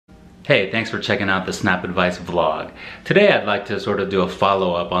Hey, thanks for checking out the Snap Advice vlog. Today I'd like to sort of do a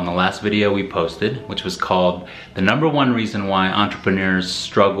follow-up on the last video we posted, which was called The #1 Reason Why Entrepreneurs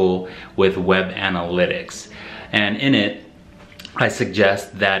Struggle with Web Analytics. And in it, I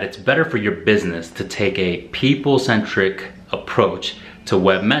suggest that it's better for your business to take a people-centric approach to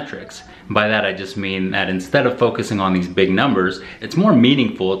web metrics. By that I just mean that instead of focusing on these big numbers, it's more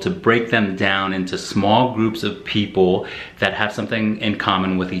meaningful to break them down into small groups of people that have something in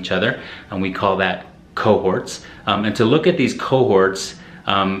common with each other, and we call that cohorts. And to look at these cohorts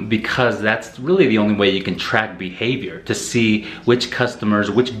because that's really the only way you can track behavior, to see which customers,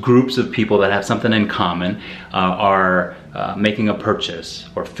 which groups of people that have something in common are making a purchase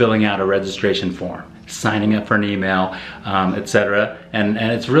or filling out a registration form, signing up for an email, etc. And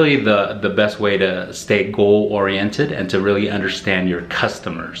it's really the best way to stay goal-oriented and to really understand your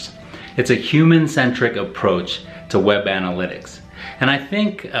customers. It's a human-centric approach to web analytics. And I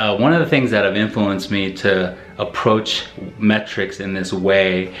think one of the things that have influenced me to approach metrics in this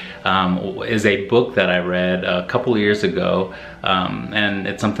way is a book that I read a couple of years ago, and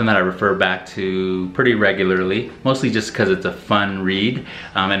it's something that I refer back to pretty regularly, mostly just because it's a fun read,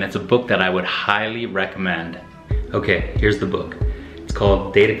 and it's a book that I would highly recommend. Okay, here's the book. It's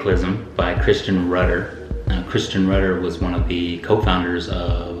called Dataclysm by Christian Rudder. Christian Rudder was one of the co-founders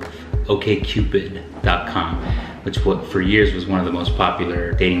of OkCupid.com, which for years was one of the most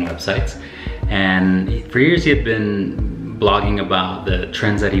popular dating websites. And for years he had been blogging about the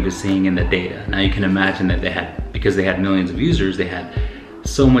trends that he was seeing in the data. Now you can imagine that because they had millions of users, they had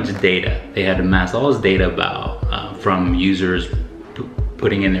so much data. They had amassed all this data about from users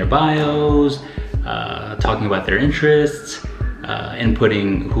putting in their bios, talking about their interests,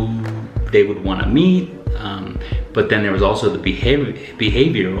 inputting who they would want to meet. But then there was also the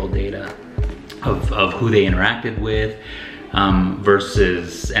behavioral data of who they interacted with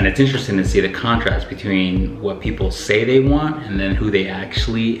versus, and it's interesting to see the contrast between what people say they want and then who they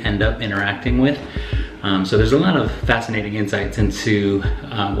actually end up interacting with. So there's a lot of fascinating insights into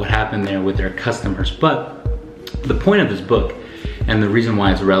what happened there with their customers. But the point of this book, and the reason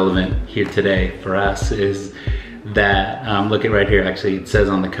why it's relevant here today for us, is that, look at right here, actually it says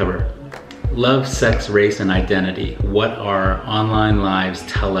on the cover, love, sex, race, and identity. What our online lives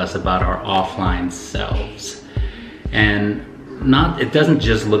tell us about our offline selves. And it doesn't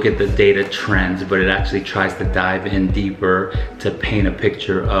just look at the data trends, but it actually tries to dive in deeper to paint a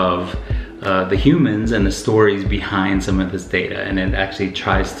picture of the humans and the stories behind some of this data. And it actually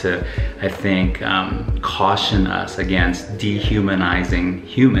tries to, I think, caution us against dehumanizing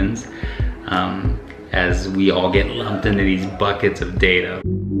humans as we all get lumped into these buckets of data.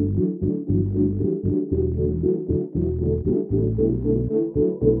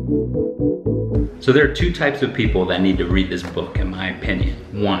 So there are two types of people that need to read this book, in my opinion.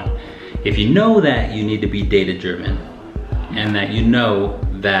 One, if you know that you need to be data-driven and that you know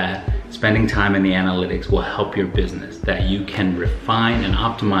that spending time in the analytics will help your business, that you can refine and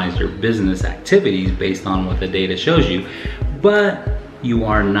optimize your business activities based on what the data shows you, but you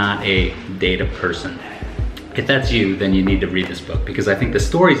are not a data person. If that's you, then you need to read this book, because I think the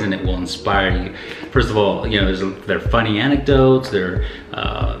stories in it will inspire you. First of all, you know, there are funny anecdotes, there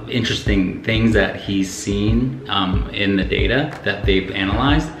are interesting things that he's seen in the data that they've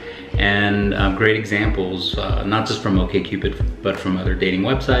analyzed, and great examples, not just from OkCupid, but from other dating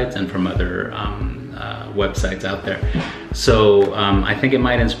websites and from other websites out there. So I think it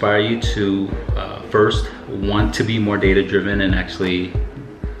might inspire you to first want to be more data-driven and actually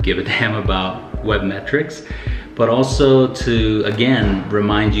give a damn about web metrics, but also to, again,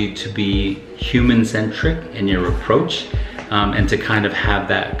 remind you to be human-centric in your approach, and to kind of have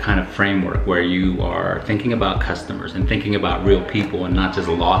that kind of framework where you are thinking about customers and thinking about real people and not just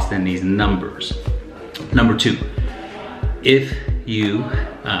lost in these numbers. Number two, if you,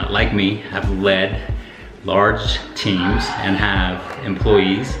 like me, have led large teams and have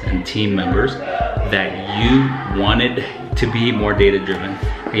employees and team members that you wanted to be more data-driven,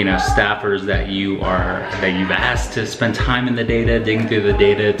 you know, staffers that you've asked to spend time in the data, digging through the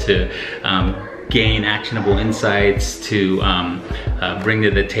data to gain actionable insights to bring to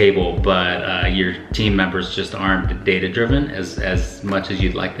the table, but your team members just aren't data-driven as much as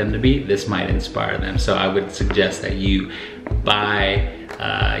you'd like them to be, this might inspire them. So I would suggest that you buy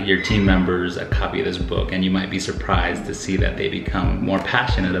your team members a copy of this book, and you might be surprised to see that they become more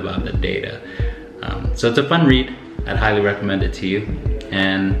passionate about the data. So it's a fun read. I'd highly recommend it to you.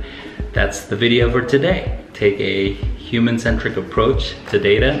 And that's the video for today. Take a human-centric approach to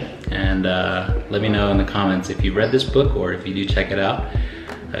data, and let me know in the comments if you read this book or if you do check it out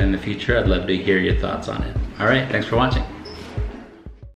in the future. I'd love to hear your thoughts on it. All right, thanks for watching.